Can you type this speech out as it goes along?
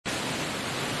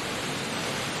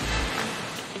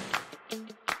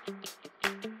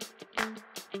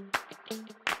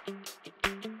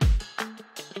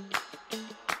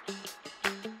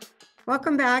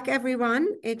Welcome back,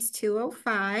 everyone. It's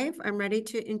 2:05. I'm ready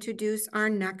to introduce our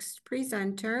next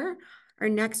presenter. Our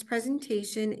next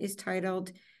presentation is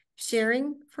titled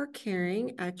Sharing for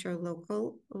Caring at Your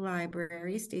Local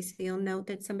Library. Stacey, you'll note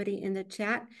that somebody in the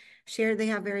chat shared they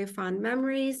have very fond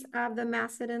memories of the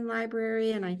Macedon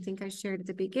Library, and I think I shared at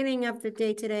the beginning of the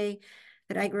day today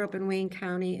that I grew up in Wayne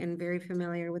County and very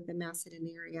familiar with the Macedon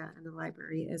area and the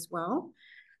library as well.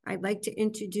 I'd like to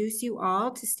introduce you all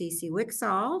to Stacey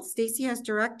Wicksall. Stacey has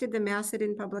directed the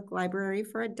Macedon Public Library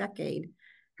for a decade.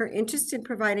 Her interest in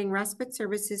providing respite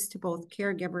services to both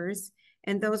caregivers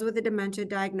and those with a dementia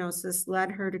diagnosis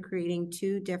led her to creating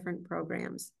two different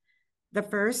programs. The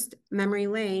first, Memory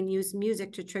Lane, used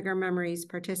music to trigger memories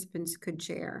participants could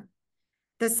share.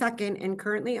 The second and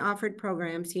currently offered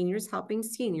program, Seniors Helping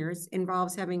Seniors,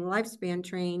 involves having lifespan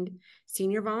trained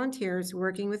senior volunteers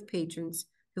working with patrons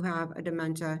who have a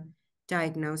dementia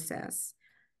diagnosis.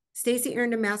 Stacey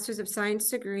earned a Master's of Science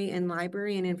degree in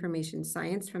Library and Information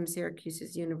Science from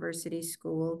Syracuse's University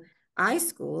School,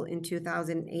 iSchool in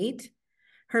 2008.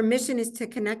 Her mission is to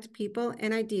connect people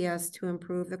and ideas to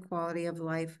improve the quality of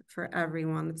life for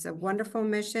everyone. It's a wonderful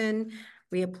mission.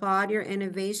 We applaud your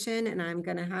innovation, and I'm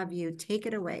going to have you take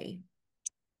it away.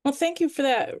 Well, thank you for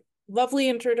that lovely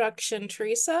introduction,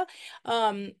 Teresa.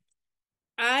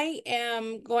 I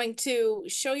am going to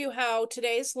show you how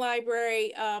today's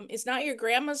library is not your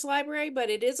grandma's library,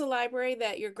 but it is a library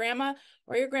that your grandma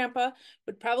or your grandpa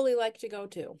would probably like to go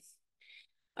to.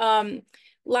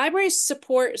 Libraries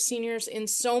support seniors in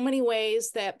so many ways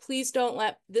that please don't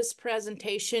let this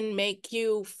presentation make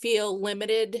you feel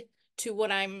limited to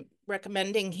what I'm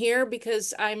recommending here,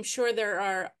 because I'm sure there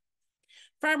are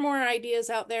far more ideas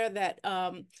out there that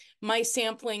my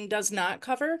sampling does not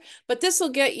cover, but this will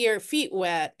get your feet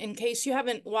wet in case you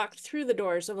haven't walked through the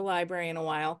doors of a library in a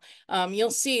while.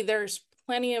 You'll see there's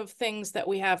plenty of things that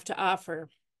we have to offer.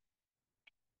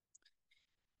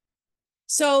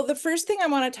 So the first thing I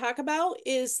want to talk about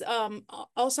is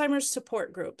Alzheimer's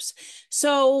support groups.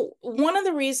 So one of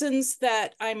the reasons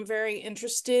that I'm very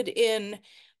interested in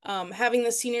having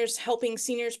the Seniors Helping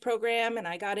Seniors program, and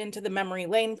I got into the Memory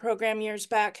Lane program years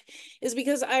back, is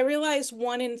because I realized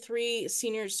 1 in 3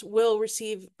 seniors will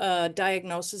receive a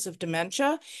diagnosis of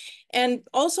dementia. And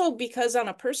also because, on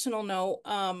a personal note,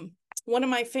 one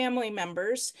of my family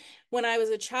members, when I was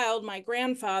a child, my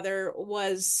grandfather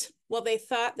was, well, they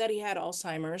thought that he had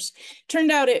Alzheimer's.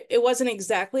 Turned out it wasn't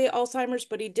exactly Alzheimer's,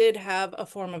 but he did have a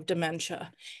form of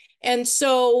dementia. And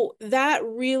so that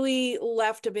really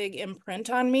left a big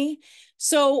imprint on me.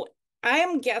 So I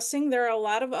am guessing there are a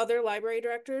lot of other library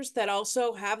directors that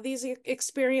also have these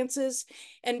experiences.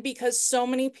 And because so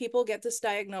many people get this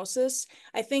diagnosis,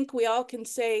 I think we all can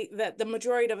say that the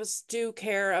majority of us do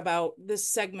care about this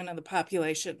segment of the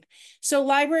population. So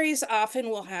libraries often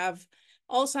will have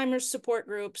Alzheimer's support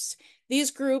groups.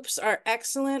 These groups are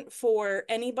excellent for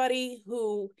anybody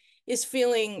who is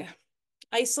feeling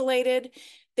isolated.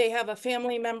 They have a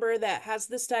family member that has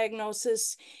this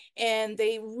diagnosis, and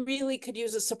they really could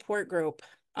use a support group.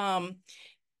 The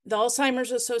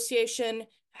Alzheimer's Association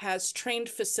has trained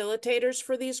facilitators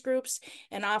for these groups,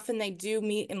 and often they do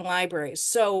meet in libraries.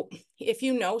 So if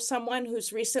you know someone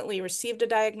who's recently received a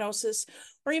diagnosis,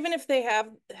 or even if they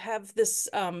have this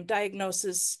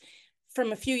diagnosis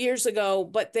from a few years ago,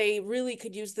 but they really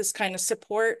could use this kind of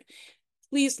support,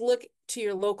 please look to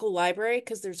your local library,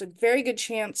 because there's a very good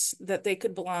chance that they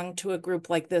could belong to a group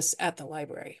like this at the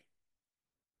library.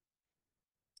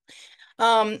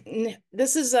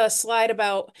 This is a slide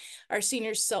about our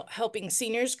Seniors Helping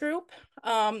Seniors group.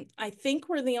 I think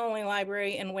we're the only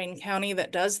library in Wayne County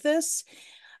that does this.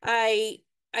 I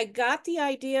got the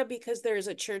idea because there's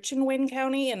a church in Wayne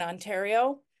County in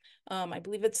Ontario. I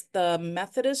believe it's the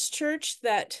Methodist Church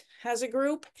that has a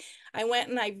group. I went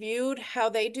and I viewed how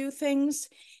they do things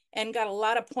and got a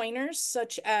lot of pointers,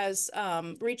 such as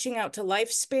reaching out to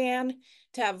Lifespan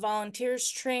to have volunteers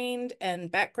trained and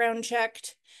background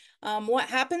checked. What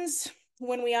happens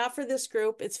when we offer this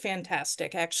group, it's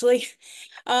fantastic, actually.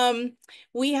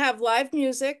 We have live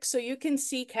music, so you can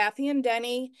see Kathy and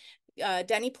Denny.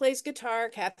 Denny plays guitar,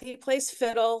 Kathy plays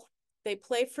fiddle. They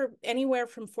play for anywhere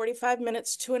from 45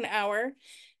 minutes to an hour.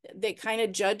 They kind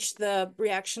of judge the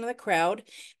reaction of the crowd.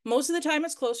 Most of the time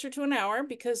it's closer to an hour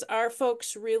because our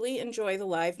folks really enjoy the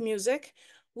live music.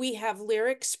 We have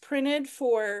lyrics printed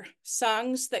for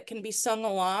songs that can be sung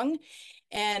along,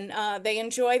 and they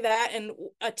enjoy that. And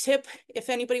a tip, if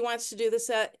anybody wants to do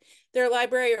this at their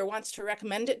library or wants to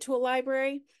recommend it to a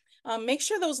library, make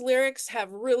sure those lyrics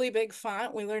have really big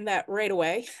font. We learned that right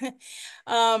away.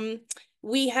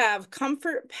 We have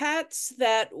comfort pets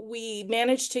that we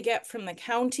managed to get from the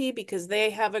county because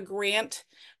they have a grant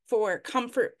for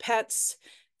comfort pets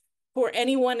for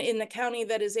anyone in the county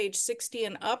that is age 60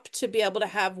 and up to be able to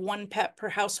have one pet per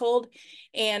household.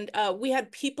 And we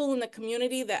had people in the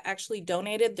community that actually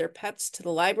donated their pets to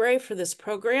the library for this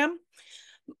program.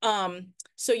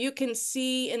 So you can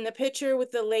see in the picture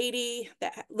with the lady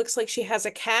that looks like she has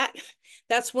a cat.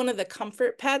 That's one of the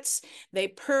comfort pets. They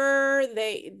purr.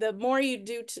 The more you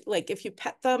do, like if you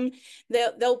pet them,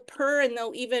 they'll purr and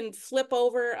they'll even flip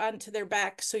over onto their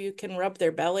back so you can rub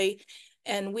their belly.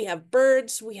 And we have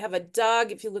birds. We have a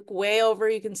dog. If you look way over,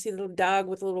 you can see the little dog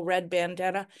with a little red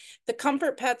bandana. The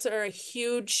comfort pets are a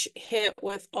huge hit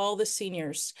with all the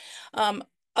seniors.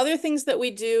 Other things that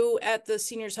we do at the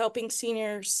Seniors Helping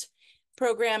Seniors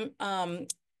program,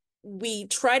 we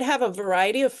try to have a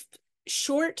variety of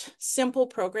short, simple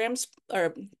programs,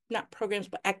 or not programs,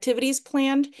 but activities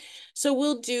planned. So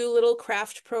we'll do little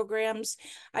craft programs.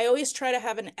 I always try to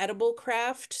have an edible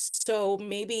craft. So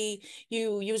maybe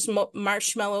you use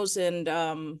marshmallows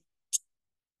and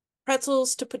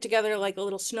pretzels to put together like a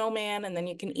little snowman, and then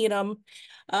you can eat them.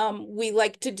 We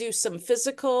like to do some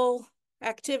physical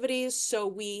activities. So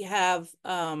we have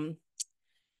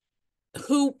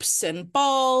hoops and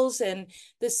balls, and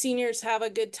the seniors have a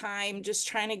good time just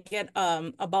trying to get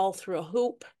a ball through a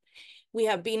hoop. We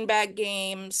have beanbag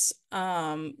games.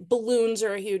 Balloons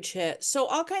are a huge hit. So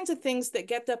all kinds of things that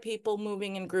get the people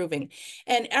moving and grooving.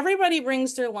 And everybody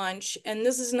brings their lunch. And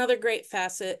this is another great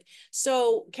facet.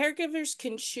 So caregivers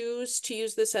can choose to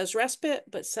use this as respite,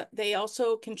 but they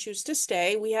also can choose to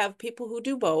stay. We have people who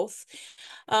do both.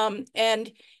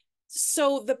 And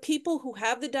so the people who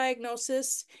have the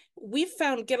diagnosis, we've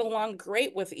found get along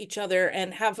great with each other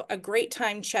and have a great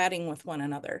time chatting with one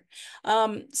another.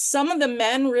 Some of the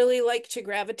men really like to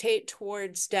gravitate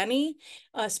towards Denny,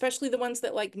 especially the ones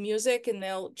that like music, and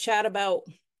they'll chat about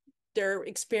their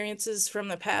experiences from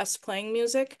the past playing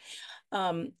music.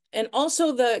 And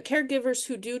also the caregivers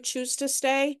who do choose to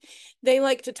stay, they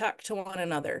like to talk to one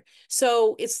another.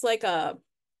 So it's like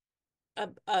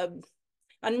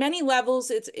on many levels,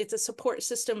 it's a support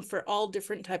system for all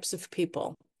different types of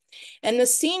people. And the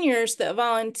seniors that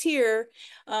volunteer,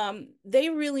 they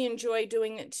really enjoy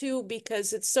doing it too,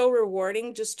 because it's so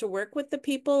rewarding just to work with the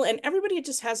people, and everybody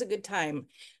just has a good time.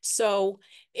 So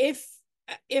if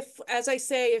as I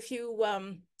say, if you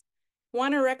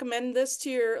want to recommend this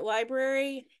to your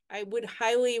library, I would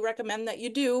highly recommend that you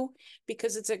do,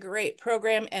 because it's a great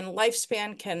program and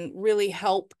Lifespan can really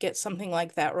help get something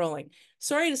like that rolling.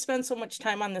 Sorry to spend so much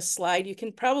time on this slide. You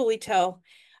can probably tell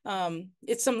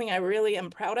it's something I really am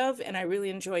proud of and I really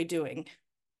enjoy doing.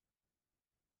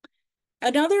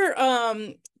 Another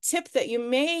tip that you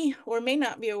may or may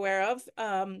not be aware of,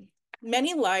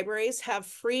 many libraries have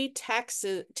free tax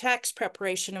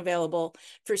preparation available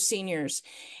for seniors.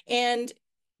 And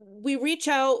we reach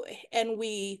out and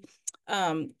we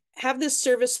have this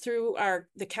service through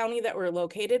the county that we're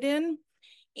located in.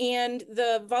 And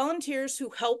the volunteers who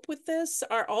help with this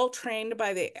are all trained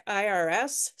by the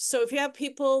IRS. So if you have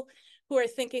people who are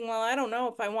thinking, well, I don't know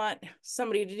if I want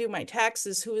somebody to do my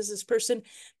taxes, who is this person?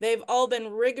 They've all been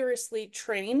rigorously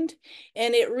trained,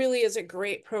 and it really is a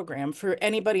great program for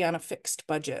anybody on a fixed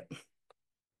budget.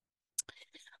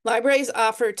 Libraries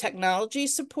offer technology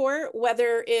support,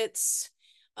 whether it's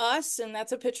us, and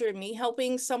that's a picture of me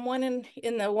helping someone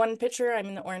in the one picture, I'm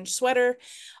in the orange sweater.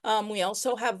 We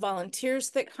also have volunteers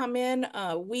that come in.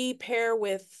 We pair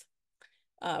with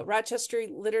Rochester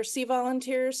Literacy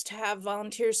Volunteers to have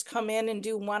volunteers come in and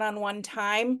do one-on-one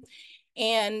time.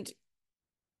 And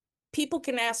people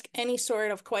can ask any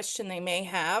sort of question they may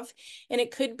have. And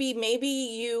it could be maybe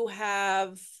you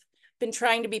have been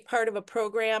trying to be part of a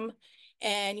program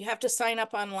and you have to sign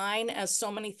up online, as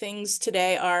so many things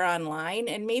today are online.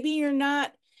 And maybe you're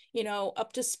not,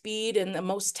 up to speed and the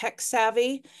most tech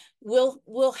savvy.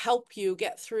 We'll help you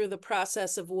get through the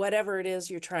process of whatever it is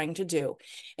you're trying to do.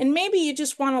 And maybe you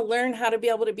just want to learn how to be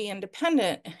able to be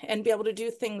independent and be able to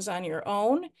do things on your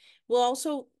own. We'll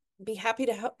also be happy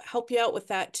to help you out with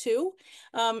that too.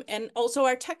 And also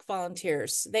our tech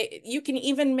volunteers. You can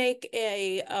even make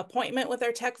an appointment with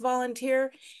our tech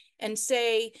volunteer and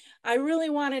say, I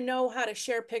really want to know how to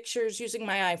share pictures using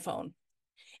my iPhone.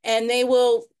 And they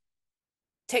will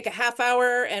take a half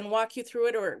hour and walk you through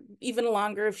it, or even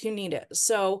longer if you need it.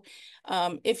 So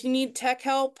if you need tech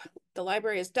help, the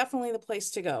library is definitely the place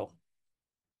to go.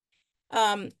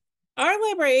 Our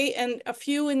library and a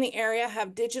few in the area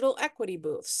have digital equity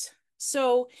booths.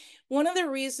 So one of the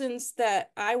reasons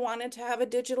that I wanted to have a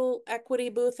digital equity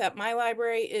booth at my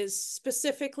library is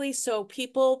specifically so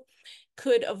people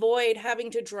could avoid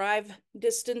having to drive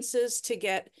distances to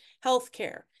get health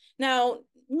care. Now,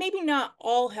 maybe not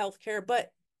all health care,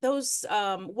 but those,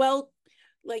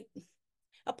 like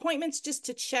appointments just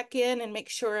to check in and make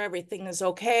sure everything is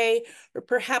okay, or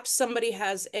perhaps somebody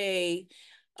has a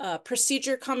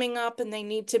procedure coming up and they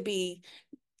need to be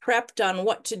prepped on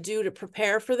what to do to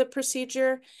prepare for the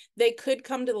procedure, they could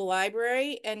come to the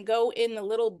library and go in the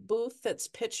little booth that's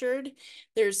pictured.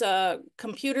 There's a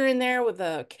computer in there with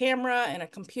a camera and a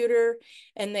computer,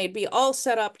 and they'd be all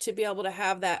set up to be able to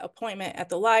have that appointment at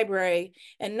the library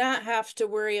and not have to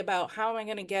worry about how am I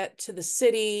going to get to the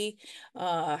city,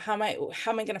 how am I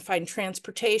going to find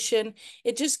transportation.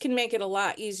 It just can make it a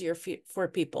lot easier for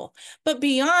people. But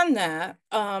beyond that,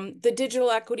 the digital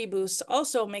equity booths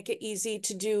also make it easy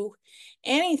to do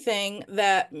anything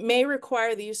that may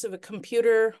require the use of a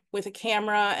computer with a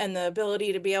camera and the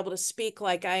ability to be able to speak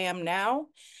like I am now.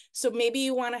 So maybe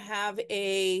you want to have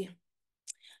a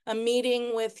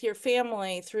meeting with your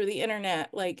family through the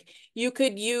internet. Like, you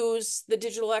could use the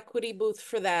digital equity booth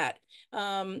for that.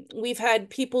 We've had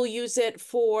people use it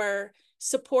for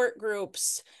support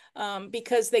groups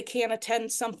because they can't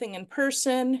attend something in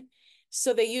person.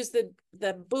 So they use the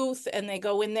booth and they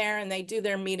go in there and they do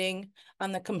their meeting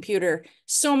on the computer.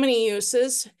 So many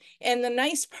uses. And the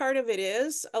nice part of it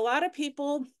is a lot of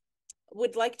people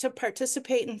would like to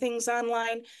participate in things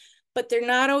online, but they're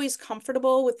not always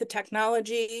comfortable with the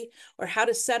technology or how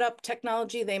to set up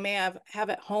technology they may have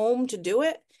at home to do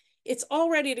it. It's all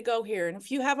ready to go here. And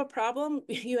if you have a problem,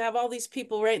 you have all these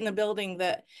people right in the building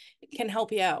that can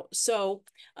help you out. So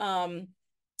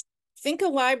think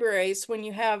of libraries when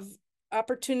you have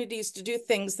opportunities to do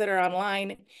things that are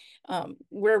online.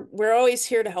 We're always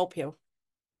here to help you.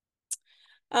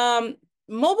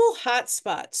 Mobile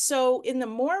hotspots. So in the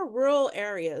more rural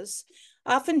areas,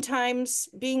 oftentimes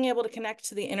being able to connect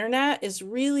to the internet is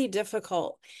really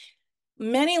difficult.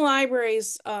 Many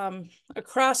libraries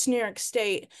across New York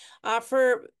State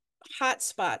offer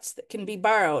hotspots that can be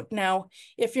borrowed. Now,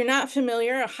 if you're not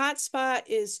familiar, a hotspot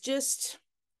is just,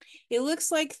 it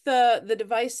looks like the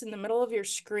device in the middle of your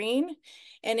screen,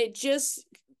 and it just,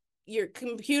 your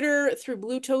computer through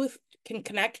Bluetooth can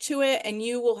connect to it, and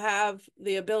you will have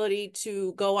the ability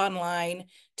to go online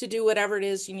to do whatever it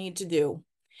is you need to do.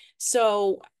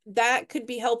 So that could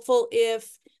be helpful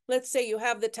if, let's say, you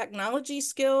have the technology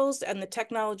skills and the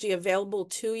technology available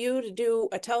to you to do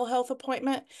a telehealth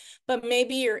appointment, but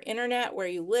maybe your internet where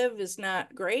you live is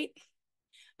not great.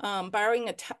 Borrowing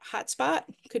a hotspot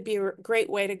could be a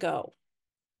great way to go.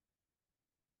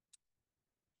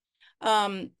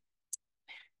 I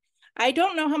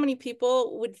don't know how many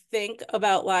people would think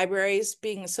about libraries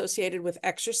being associated with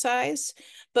exercise,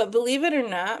 but believe it or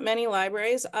not, many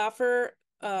libraries offer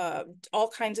all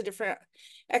kinds of different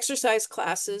exercise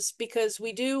classes because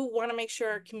we do want to make sure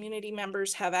our community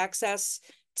members have access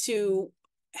to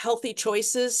healthy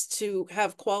choices to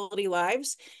have quality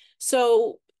lives.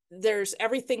 So there's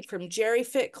everything from Jerry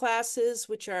Fit classes,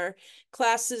 which are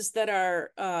classes that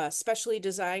are specially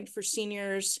designed for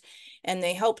seniors, and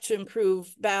they help to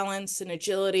improve balance and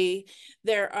agility.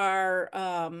 There are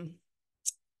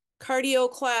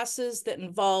cardio classes that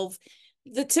involve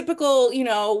the typical,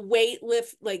 weight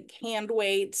lift, like hand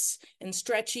weights and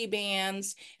stretchy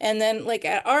bands. And then like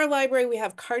at our library, we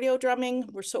have cardio drumming.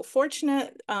 We're so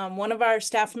fortunate. One of our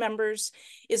staff members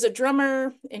is a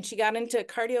drummer and she got into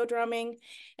cardio drumming,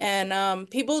 and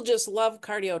people just love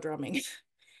cardio drumming.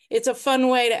 It's a fun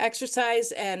way to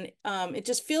exercise, and it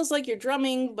just feels like you're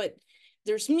drumming, but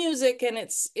there's music, and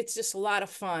it's just a lot of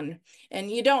fun.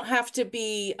 And you don't have to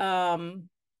be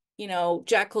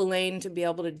Jack LaLanne to be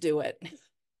able to do it.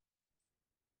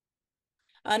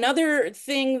 Another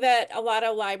thing that a lot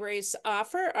of libraries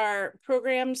offer are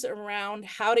programs around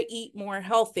how to eat more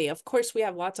healthy. Of course, we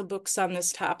have lots of books on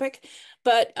this topic,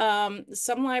 but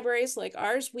some libraries like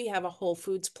ours, we have a Whole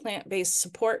Foods plant-based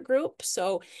support group.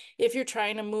 So if you're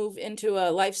trying to move into a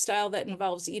lifestyle that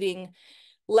involves eating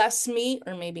less meat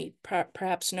or maybe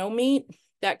perhaps no meat,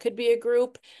 that could be a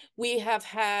group. We have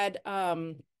had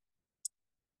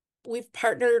we've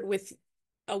partnered with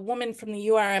a woman from the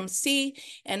URMC,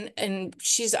 and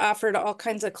she's offered all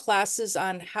kinds of classes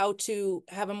on how to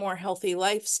have a more healthy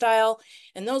lifestyle,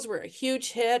 and those were a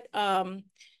huge hit.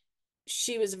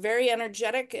 She was very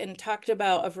energetic and talked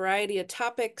about a variety of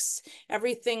topics,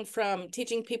 everything from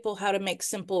teaching people how to make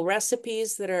simple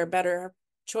recipes that are better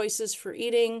choices for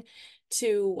eating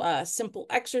to simple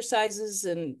exercises,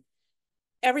 and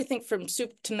everything from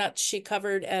soup to nuts she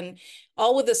covered, and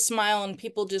all with a smile, and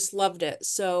people just loved it.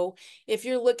 So if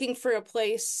you're looking for a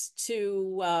place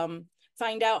to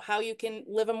find out how you can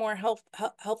live a more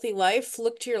healthy life,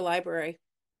 look to your library.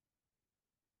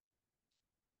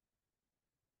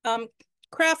 Um,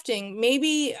 Crafting,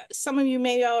 maybe some of you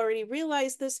may already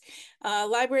realize this.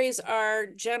 Libraries are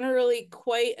generally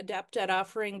quite adept at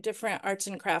offering different arts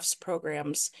and crafts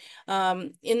programs.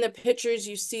 In the pictures,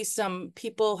 you see some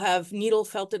people have needle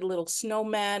felted little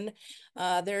snowmen.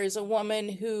 There is a woman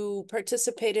who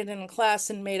participated in a class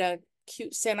and made a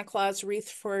cute Santa Claus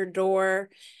wreath for her door.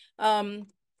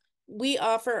 We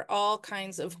offer all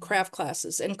kinds of craft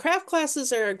classes, and craft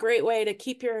classes are a great way to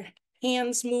keep your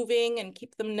hands moving and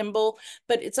keep them nimble,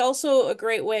 but it's also a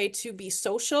great way to be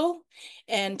social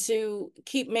and to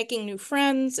keep making new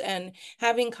friends and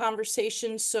having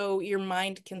conversations so your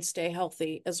mind can stay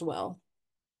healthy as well.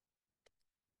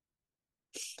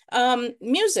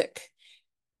 Music.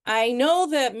 I know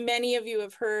that many of you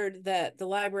have heard that the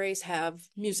libraries have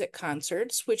music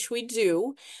concerts, which we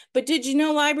do, but did you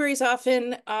know libraries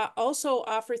often also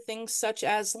offer things such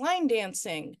as line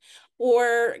dancing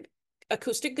or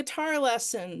acoustic guitar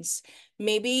lessons,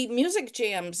 maybe music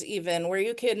jams even, where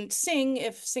you can sing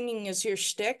if singing is your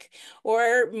shtick,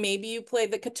 or maybe you play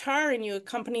the guitar and you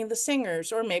accompany the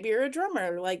singers, or maybe you're a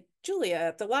drummer like Julia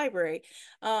at the library.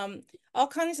 All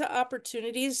kinds of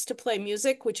opportunities to play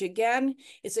music, which again,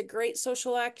 is a great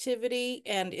social activity,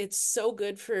 and it's so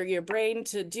good for your brain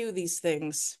to do these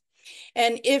things.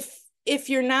 And if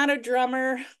you're not a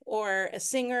drummer or a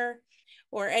singer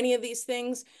or any of these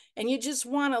things, and you just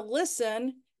want to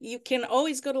listen, you can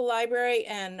always go to the library,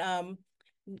 and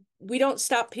we don't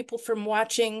stop people from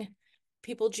watching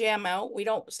people jam out. We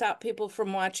don't stop people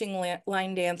from watching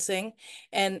line dancing,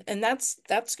 and that's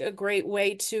a great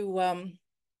way to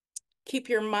keep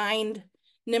your mind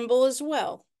nimble as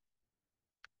well.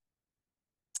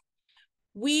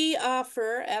 We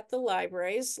offer at the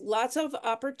libraries lots of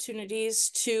opportunities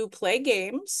to play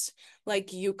games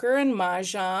like euchre and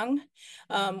mahjong.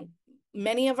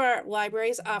 Many of our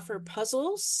libraries offer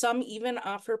puzzles. Some even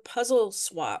offer puzzle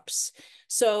swaps.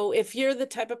 So if you're the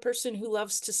type of person who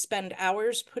loves to spend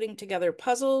hours putting together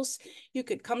puzzles, you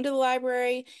could come to the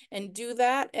library and do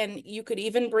that. And you could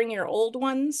even bring your old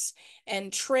ones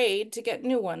and trade to get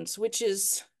new ones, which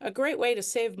is a great way to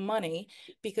save money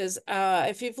because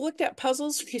if you've looked at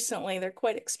puzzles recently, they're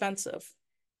quite expensive.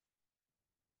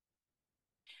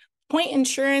 Point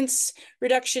insurance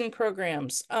reduction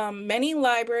programs. Many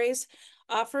libraries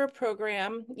offer a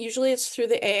program, usually it's through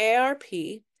the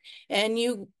AARP, and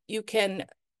you can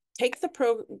take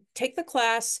the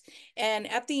class,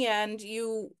 and at the end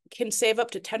you can save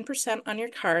up to 10% on your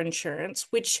car insurance,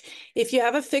 which if you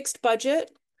have a fixed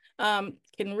budget, can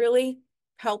really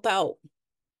help out.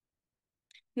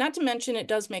 Not to mention it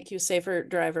does make you a safer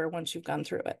driver once you've gone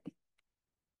through it.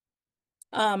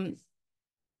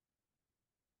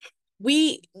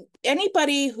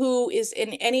 Anybody who is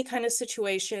in any kind of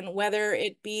situation, whether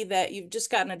it be that you've just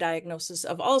gotten a diagnosis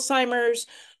of Alzheimer's,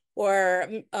 or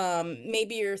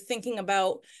maybe you're thinking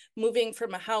about moving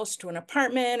from a house to an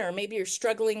apartment, or maybe you're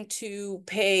struggling to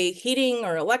pay heating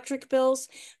or electric bills,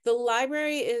 the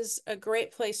library is a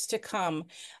great place to come.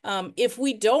 If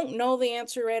we don't know the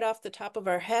answer right off the top of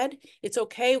our head, it's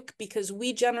okay, because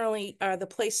we generally are the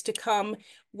place to come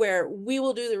where we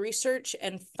will do the research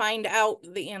and find out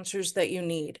the answers that you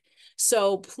need.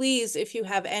 So please, if you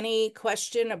have any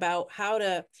question about how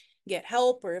to get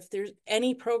help, or if there's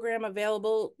any program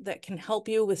available that can help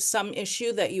you with some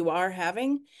issue that you are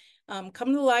having, come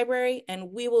to the library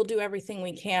and we will do everything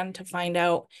we can to find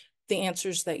out the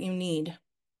answers that you need.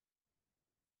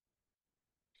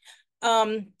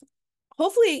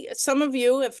 Hopefully some of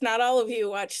you, if not all of you,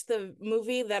 watched the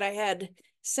movie that I had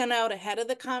sent out ahead of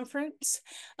the conference.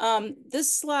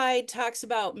 This slide talks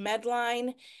about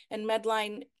Medline and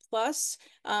Medline Plus.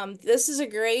 This is a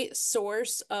great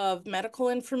source of medical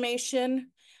information.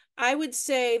 I would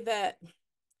say that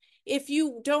if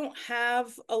you don't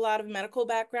have a lot of medical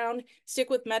background, stick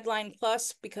with Medline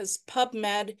Plus, because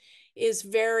PubMed is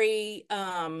very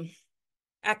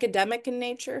academic in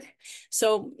nature.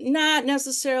 So not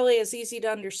necessarily as easy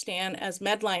to understand as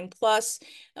Medline Plus.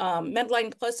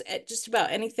 Medline Plus, at just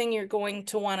about anything you're going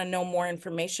to want to know more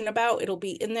information about, it'll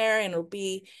be in there, and it'll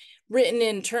be written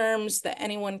in terms that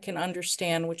anyone can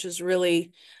understand, which is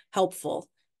really helpful.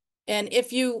 And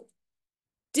if you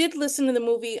did listen to the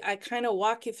movie, I kind of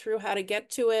walk you through how to get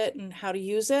to it and how to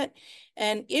use it.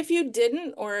 And if you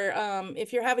didn't, or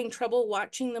if you're having trouble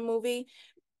watching the movie,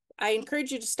 I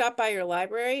encourage you to stop by your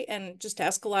library and just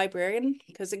ask a librarian,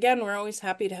 because again, we're always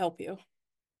happy to help you.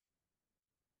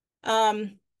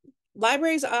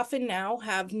 Libraries often now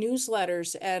have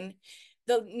newsletters, and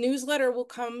the newsletter will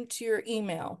come to your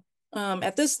email.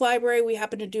 At this library, we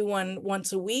happen to do one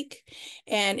once a week.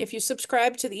 And if you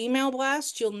subscribe to the email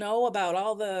blast, you'll know about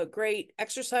all the great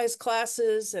exercise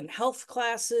classes and health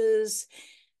classes,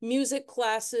 music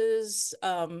classes,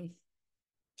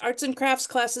 arts and crafts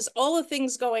classes, all the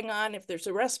things going on. If there's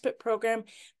a respite program,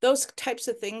 those types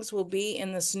of things will be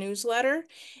in this newsletter.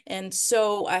 And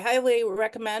so I highly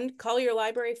recommend call your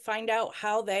library, find out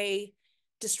how they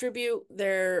distribute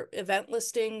their event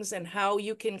listings and how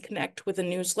you can connect with a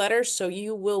newsletter so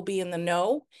you will be in the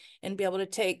know and be able to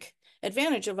take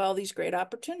advantage of all these great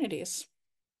opportunities.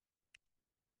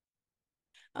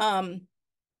 And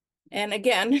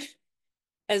again,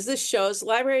 as this shows,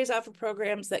 libraries offer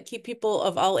programs that keep people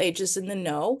of all ages in the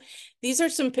know. These are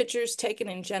some pictures taken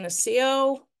in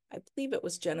Geneseo. I believe it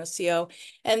was Geneseo.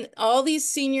 And all these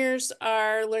seniors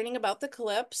are learning about the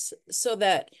Calypse so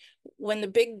that when the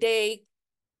big day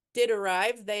did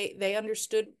arrive, they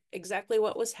understood exactly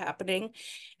what was happening.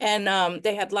 And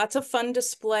they had lots of fun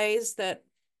displays that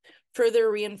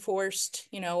further reinforced,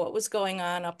 what was going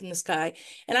on up in the sky.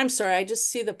 And I'm sorry, I just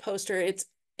see the poster.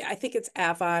 I think it's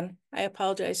Avon. I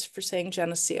apologize for saying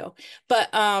Geneseo.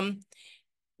 But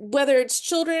whether it's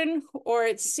children or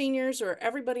it's seniors or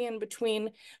everybody in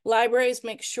between, libraries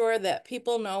make sure that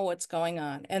people know what's going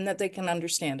on and that they can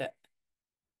understand it.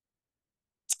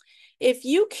 If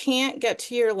you can't get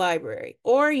to your library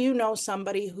or you know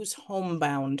somebody who's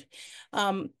homebound,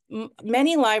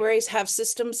 many libraries have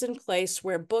systems in place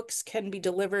where books can be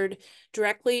delivered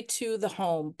directly to the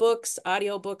home, books,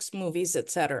 audiobooks, movies,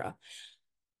 etc.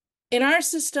 In our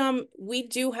system, we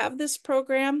do have this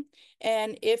program,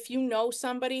 and if you know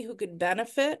somebody who could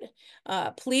benefit,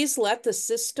 please let the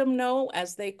system know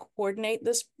as they coordinate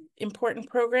this important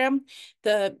program.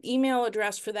 The email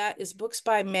address for that is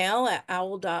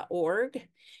booksbymail@owl.org.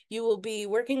 You will be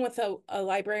working with a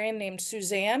librarian named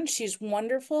Suzanne. She's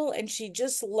wonderful, and she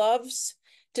just loves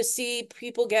to see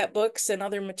people get books and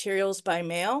other materials by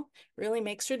mail. Really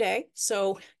makes her day.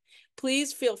 So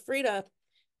please feel free to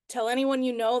tell anyone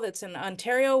you know that's in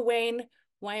Ontario, Wayne,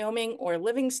 Wyoming, or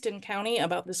Livingston County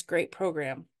about this great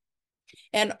program.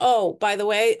 And oh, by the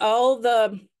way, all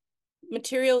the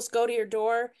materials go to your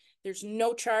door. There's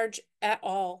no charge at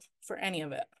all for any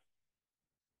of it.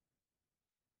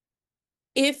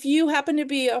 If you happen to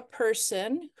be a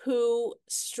person who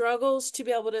struggles to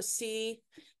be able to see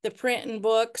the print in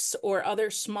books or other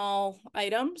small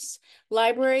items,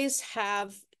 libraries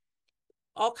have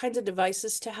all kinds of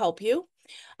devices to help you.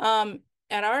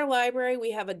 At our library,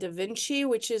 we have a Da Vinci,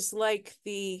 which is like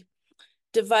the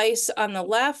device on the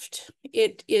left.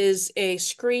 It is a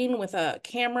screen with a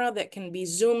camera that can be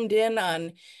zoomed in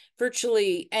on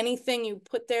virtually anything you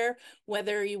put there,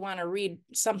 whether you want to read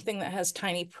something that has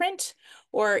tiny print,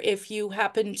 or if you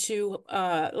happen to,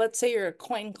 let's say you're a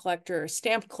coin collector or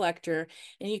stamp collector,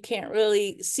 and you can't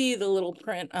really see the little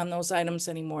print on those items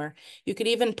anymore. You could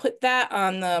even put that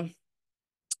on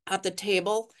at the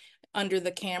table under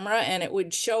the camera, and it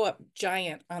would show up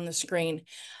giant on the screen.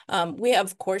 We,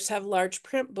 of course, have large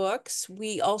print books.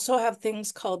 We also have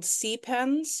things called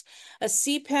C-pens. A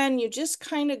C-pen, you just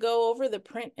kind of go over the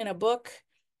print in a book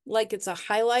like it's a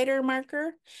highlighter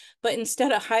marker, but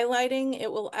instead of highlighting,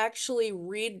 it will actually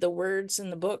read the words in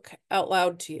the book out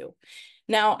loud to you.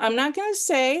 Now, I'm not going to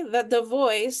say that the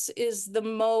voice is the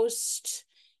most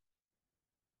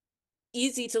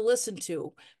easy to listen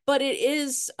to, but it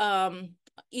is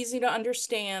easy to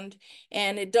understand,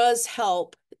 and it does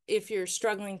help if you're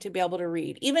struggling to be able to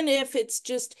read, even if it's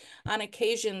just on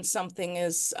occasion something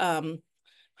is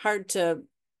hard to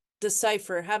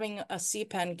decipher. Having a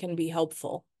C-pen can be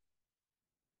helpful.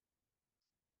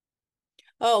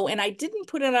 Oh, and I didn't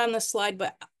put it on the slide,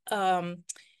 but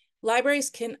libraries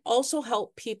can also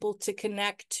help people to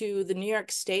connect to the New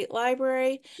York State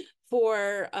Library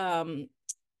for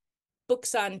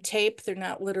books on tape. They're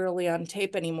not literally on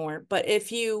tape anymore, but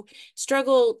if you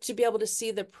struggle to be able to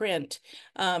see the print,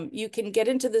 you can get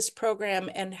into this program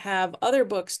and have other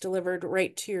books delivered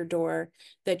right to your door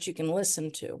that you can listen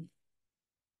to.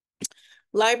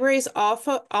 Libraries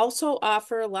also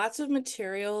offer lots of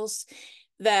materials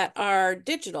that are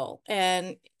digital.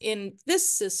 And in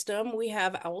this system, we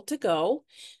have Owl2Go.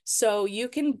 So you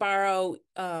can borrow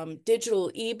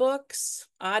digital ebooks,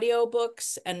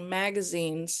 audiobooks, and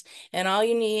magazines. And all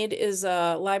you need is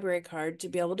a library card to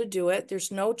be able to do it.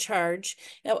 There's no charge.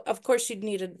 Now, of course, you'd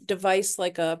need a device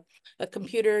like a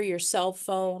computer, your cell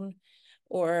phone,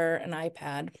 or an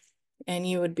iPad. And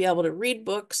you would be able to read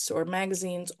books or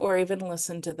magazines or even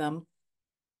listen to them.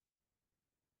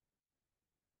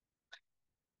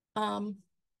 I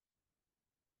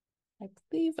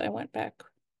believe I went back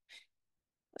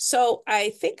So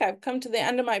I think I've come to the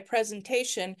end of my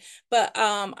presentation, but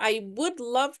I would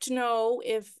love to know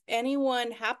if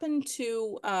anyone happened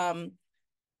to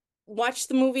watch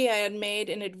the movie I had made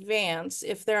in advance,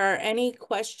 if there are any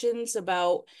questions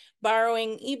about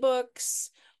borrowing ebooks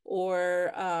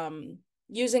or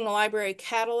using a library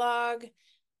catalog.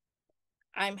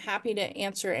 I'm happy to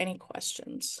answer any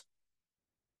questions.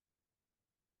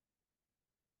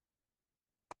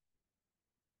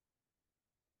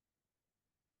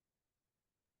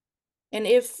 And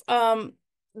if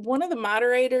one of the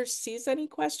moderators sees any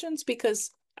questions,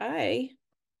 because I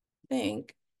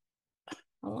think,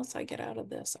 unless I get out of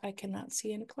this, I cannot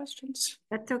see any questions.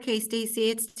 That's okay, Stacey.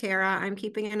 It's Tara. I'm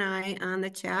keeping an eye on the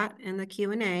chat and the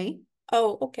Q&A.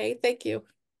 Oh, okay. Thank you.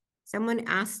 Someone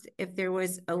asked if there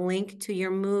was a link to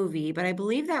your movie, but I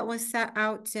believe that was set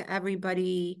out to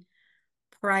everybody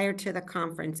prior to the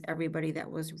conference, everybody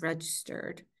that was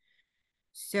registered.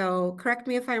 So correct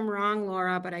me if I'm wrong,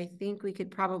 Laura, but I think we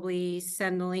could probably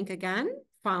send the link again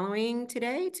following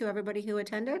today to everybody who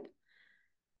attended.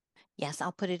 Yes,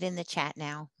 I'll put it in the chat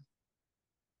now.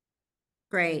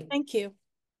 Great. Thank you.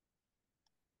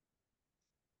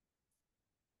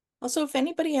 Also, if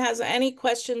anybody has any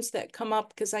questions that come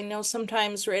up, because I know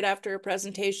sometimes right after a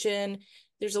presentation,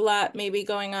 there's a lot maybe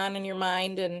going on in your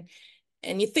mind and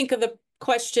you think of the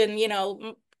question, you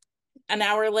know, an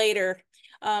hour later,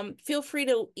 feel free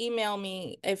to email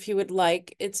me if you would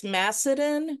like. It's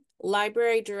Macedon,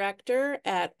 library director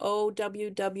at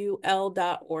owwl.org.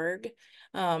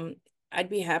 I'd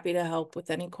be happy to help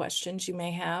with any questions you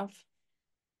may have.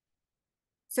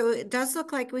 So it does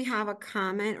look like we have a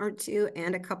comment or two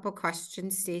and a couple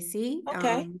questions, Stacey.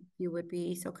 Okay. You would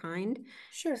be so kind.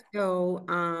 Sure. So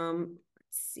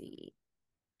let's see.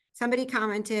 Somebody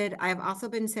commented, I've also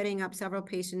been setting up several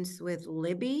patients with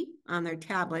Libby on their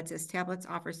tablets, as tablets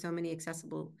offer so many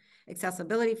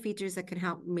accessibility features that can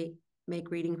help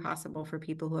make reading possible for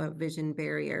people who have vision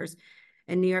barriers.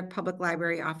 And New York Public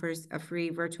Library offers a free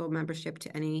virtual membership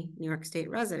to any New York State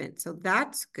resident. So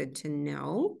that's good to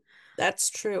know. That's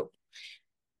true.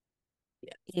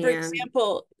 And for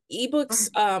example,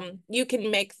 ebooks, you can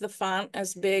make the font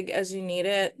as big as you need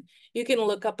it. You can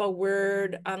look up a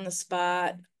word on the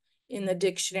spot in the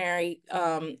dictionary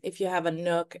if you have a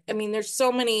Nook. I mean, there's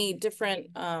so many different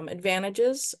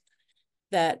advantages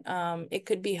that it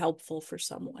could be helpful for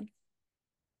someone.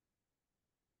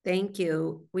 Thank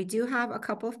you. We do have a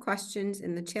couple of questions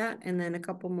in the chat and then a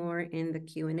couple more in the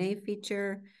Q&A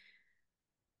feature.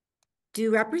 Do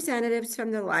representatives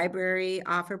from the library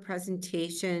offer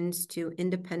presentations to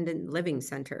independent living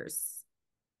centers?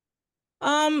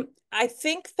 I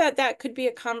think that could be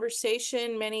a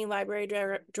conversation many library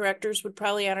directors would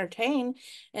probably entertain.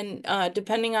 And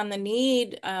depending on the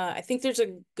need, I think there's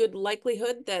a good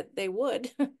likelihood that they would.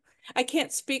 I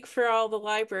can't speak for all the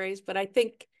libraries, but I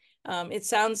think it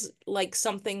sounds like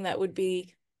something that would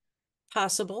be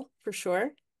possible for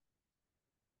sure.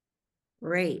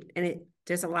 Great. And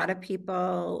there's a lot of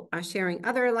people sharing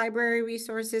other library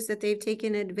resources that they've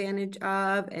taken advantage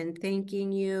of and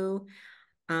thanking you.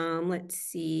 Let's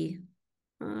see.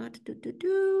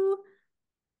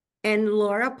 And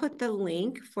Laura put the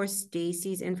link for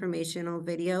Stacey's informational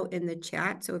video in the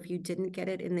chat. So if you didn't get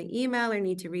it in the email or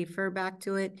need to refer back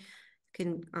to it, you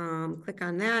can click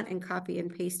on that and copy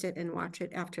and paste it and watch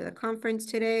it after the conference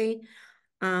today.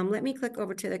 Let me click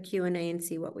over to the Q&A and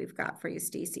see what we've got for you,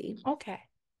 Stacey. Okay.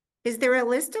 Is there a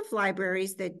list of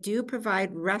libraries that do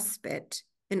provide respite,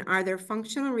 and are there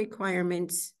functional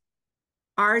requirements?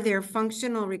 Are there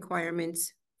functional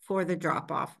requirements for the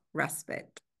drop-off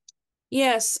respite?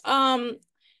 Yes.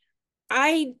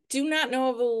 I do not know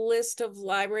of a list of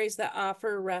libraries that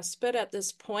offer respite at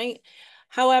this point.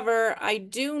 However, I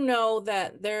do know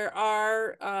that there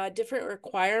are different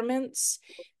requirements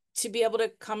to be able to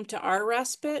come to our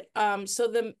respite. So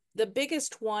the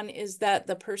biggest one is that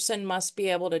the person must be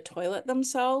able to toilet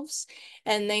themselves,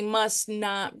 and they must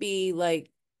not be like,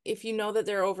 if you know that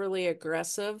they're overly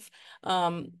aggressive,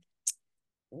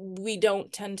 we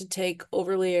don't tend to take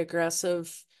overly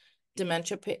aggressive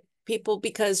dementia people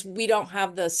because we don't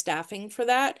have the staffing for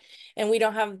that, and we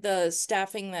don't have the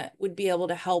staffing that would be able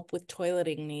to help with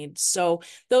toileting needs. So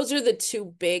those are the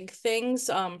two big things.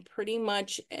 Pretty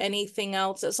much anything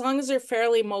else, as long as they're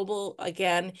fairly mobile,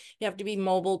 again, you have to be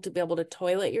mobile to be able to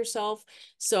toilet yourself.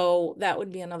 So that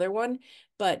would be another one.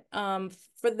 But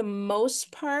for the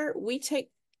most part, we take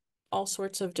all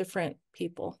sorts of different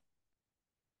people.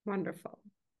 Wonderful.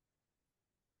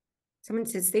 Someone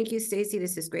says, thank you, Stacey.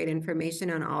 This is great information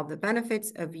on all the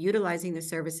benefits of utilizing the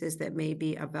services that may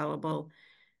be available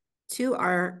to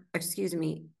our,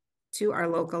 to our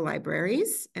local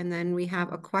libraries. And then we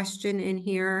have a question in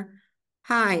here.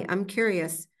 Hi, I'm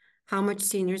curious how much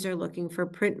seniors are looking for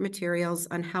print materials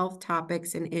on health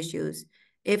topics and issues.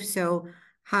 If so,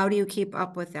 how do you keep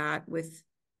up with that, with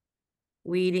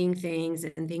weeding things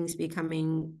and things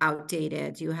becoming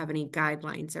outdated? Do you have any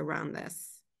guidelines around this?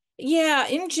 Yeah,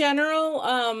 in general,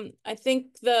 I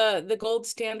think the gold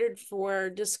standard for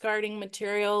discarding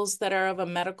materials that are of a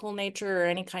medical nature or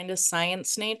any kind of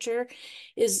science nature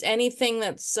is anything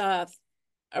that's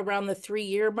around the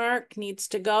 3-year mark needs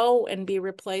to go and be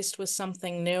replaced with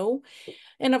something new.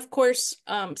 And of course,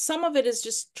 some of it is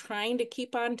just trying to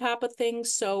keep on top of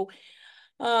things. So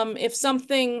if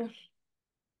something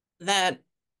that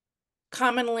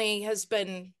commonly has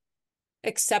been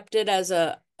accepted as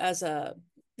a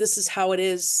this is how it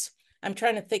is. I'm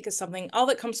trying to think of something. All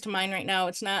that comes to mind right now,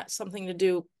 it's not something to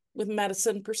do with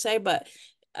medicine per se, but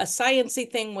a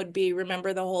sciencey thing would be,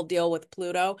 remember the whole deal with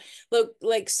Pluto. Look,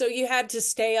 like, so you had to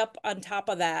stay up on top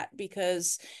of that,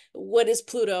 because what is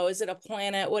Pluto? Is it a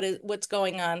planet? What's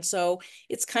going on? So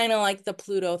it's kind of like the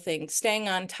Pluto thing, staying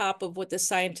on top of what the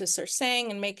scientists are saying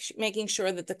and making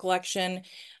sure that the collection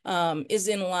is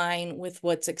in line with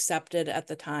what's accepted at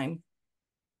the time.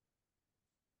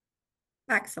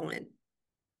 Excellent.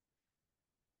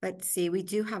 Let's see, we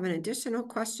do have an additional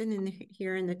question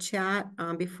here in the chat.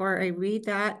 Before I read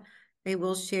that, I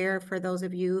will share for those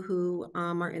of you who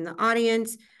are in the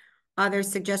audience. Other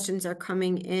suggestions are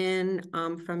coming in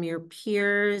from your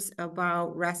peers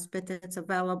about respite that's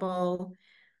available.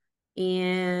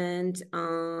 And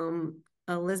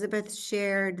Elizabeth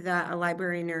shared that a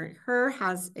library near her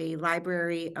has a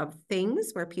library of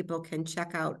things where people can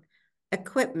check out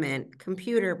equipment,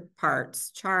 computer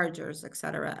parts, chargers, et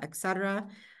cetera, et cetera.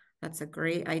 That's a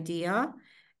great idea.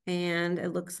 And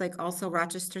it looks like also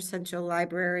Rochester Central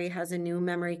Library has a new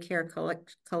memory care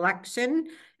collection,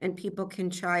 and people can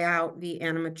try out the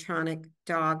animatronic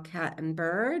dog, cat, and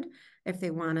bird if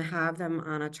they want to have them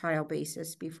on a trial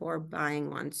basis before buying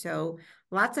one. So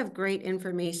lots of great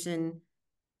information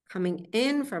coming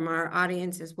in from our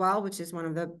audience as well, which is one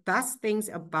of the best things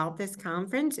about this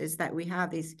conference, is that we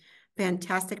have these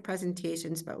fantastic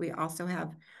presentations, but we also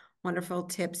have wonderful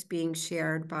tips being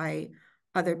shared by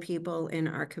other people in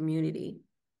our community.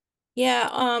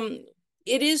 Yeah,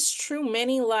 it is true.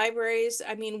 Many libraries,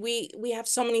 I mean, we have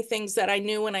so many things that I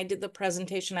knew when I did the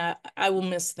presentation, I will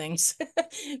miss things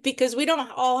because we don't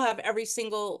all have every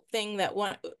single thing that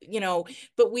one,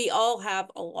 but we all have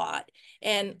a lot.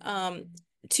 And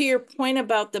to your point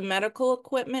about the medical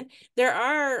equipment, there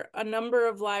are a number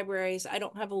of libraries, I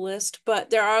don't have a list, but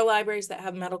there are libraries that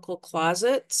have medical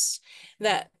closets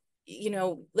that,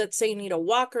 let's say you need a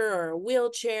walker or a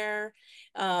wheelchair.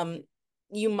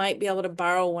 You might be able to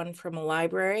borrow one from a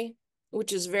library,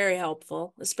 which is very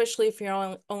helpful, especially if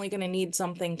you're only going to need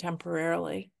something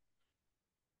temporarily.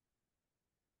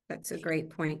 That's a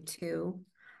great point too.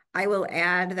 I will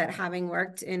add that having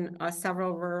worked in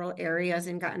several rural areas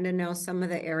and gotten to know some of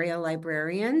the area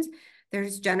librarians,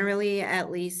 there's generally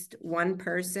at least one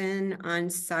person on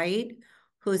site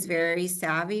who's very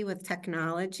savvy with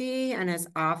technology and has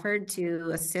offered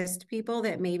to assist people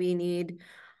that maybe need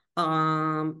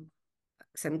some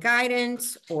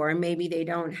guidance, or maybe they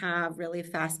don't have really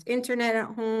fast internet at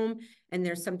home and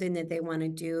there's something that they want to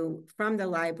do from the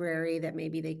library that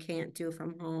maybe they can't do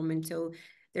from home. And so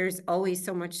there's always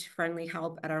so much friendly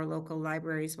help at our local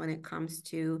libraries when it comes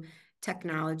to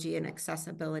technology and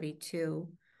accessibility too.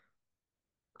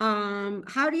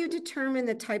 How do you determine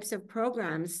the types of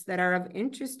programs that are of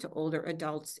interest to older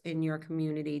adults in your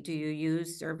community? Do you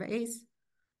use surveys?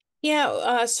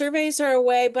 Yeah, surveys are a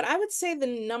way, but I would say the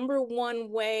number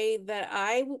one way that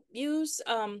I use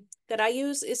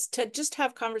is to just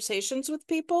have conversations with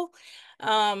people.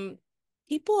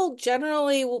 People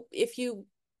generally, if you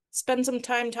spend some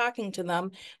time talking to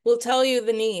them, will tell you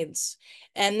the needs.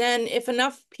 And then if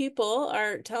enough people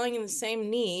are telling you the same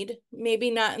need,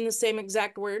 maybe not in the same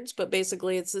exact words, but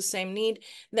basically it's the same need,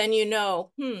 then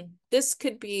this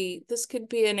could be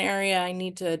an area I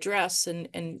need to address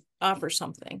and offer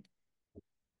something.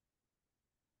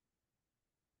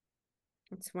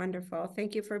 It's wonderful.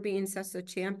 Thank you for being such a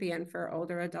champion for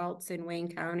older adults in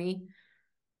Wayne County.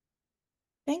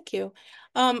 Thank you.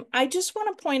 I just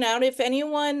want to point out, if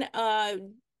anyone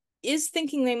is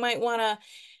thinking they might want to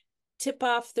tip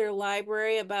off their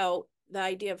library about the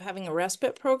idea of having a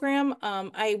respite program,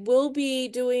 I will be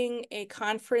doing a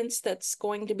conference that's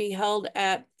going to be held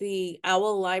at the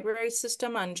OWL Library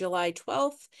System on July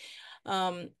 12th.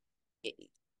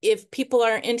 If people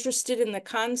are interested in the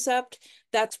concept,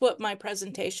 that's what my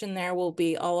presentation there will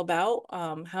be all about,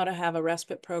 how to have a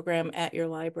respite program at your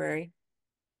library.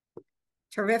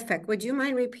 Terrific. Would you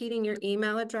mind repeating your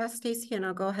email address, Stacey? And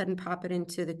I'll go ahead and pop it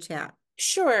into the chat.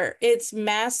 Sure. It's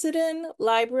Macedon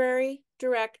Library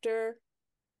Director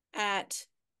at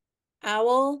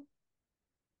owl.org.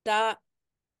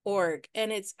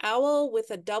 And it's OWL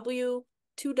with a W,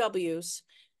 2 W's.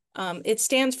 It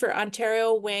stands for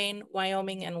Ontario, Wayne,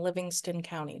 Wyoming, and Livingston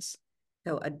counties.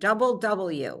 So a double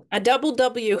W. A double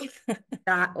W.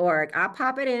 .org. I'll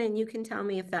pop it in and you can tell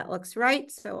me if that looks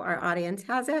right. So our audience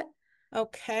has it.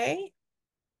 Okay.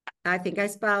 I think I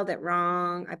spelled it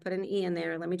wrong. I put an E in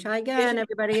there. Let me try again,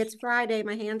 everybody. It's Friday.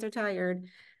 My hands are tired.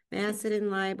 Macedon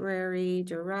Library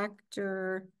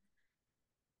Director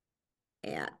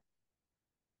at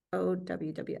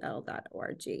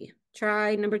owwl.org.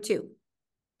 Try number 2.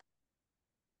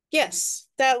 Yes,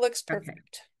 that looks perfect.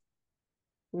 Okay.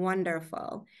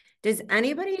 Wonderful. Does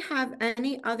anybody have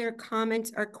any other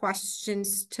comments or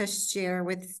questions to share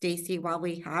with Stacey while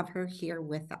we have her here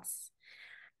with us?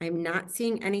 I'm not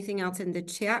seeing anything else in the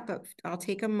chat, but I'll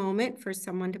take a moment for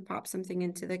someone to pop something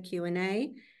into the Q&A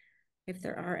if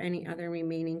there are any other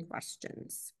remaining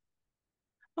questions.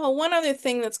 Oh, one other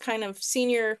thing that's kind of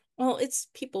senior, well, it's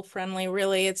people friendly,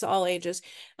 really. It's all ages.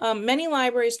 Many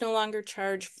libraries no longer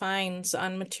charge fines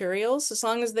on materials as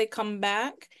long as they come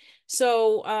back.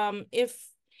 So if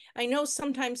I know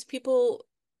sometimes people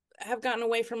have gotten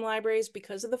away from libraries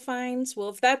because of the fines. Well,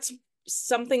 if that's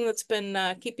something that's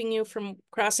been keeping you from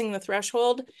crossing the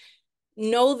threshold,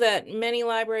 know that many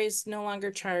libraries no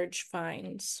longer charge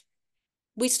fines.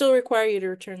 We still require you to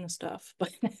return the stuff,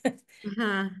 but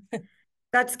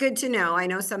That's good to know. I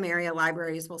know some area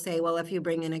libraries will say, well, if you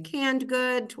bring in a canned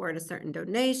good toward a certain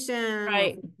donation,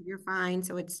 right, you're fine.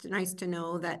 So it's nice to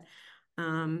know that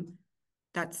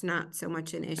that's not so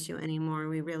much an issue anymore.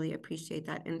 We really appreciate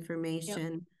that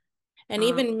information. Yep. And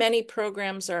even many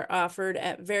programs are offered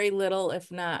at very little,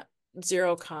 if not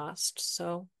zero cost.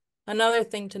 So another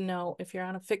thing to know if you're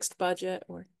on a fixed budget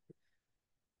or.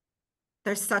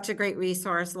 There's such a great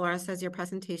resource. Laura says your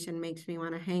presentation makes me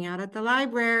want to hang out at the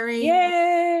library.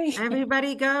 Yay!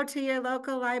 Everybody go to your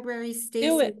local library. Stacey,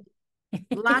 do it.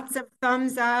 Lots of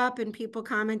thumbs up and people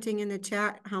commenting in the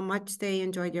chat how much they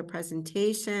enjoyed your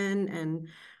presentation. And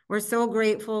we're so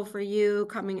grateful for you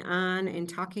coming on and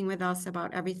talking with us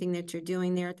about everything that you're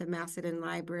doing there at the Macedon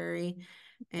Library.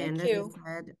 And Thank you. as I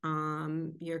said,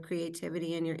 your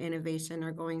creativity and your innovation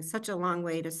are going such a long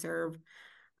way to serve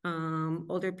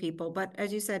older people. But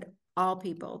as you said, all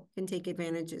people can take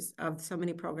advantages of so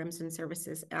many programs and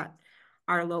services at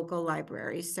our local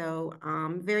library. So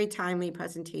very timely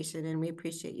presentation, and we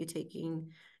appreciate you taking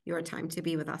your time to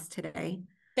be with us today.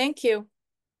 Thank you.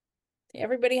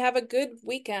 Everybody have a good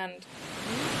weekend.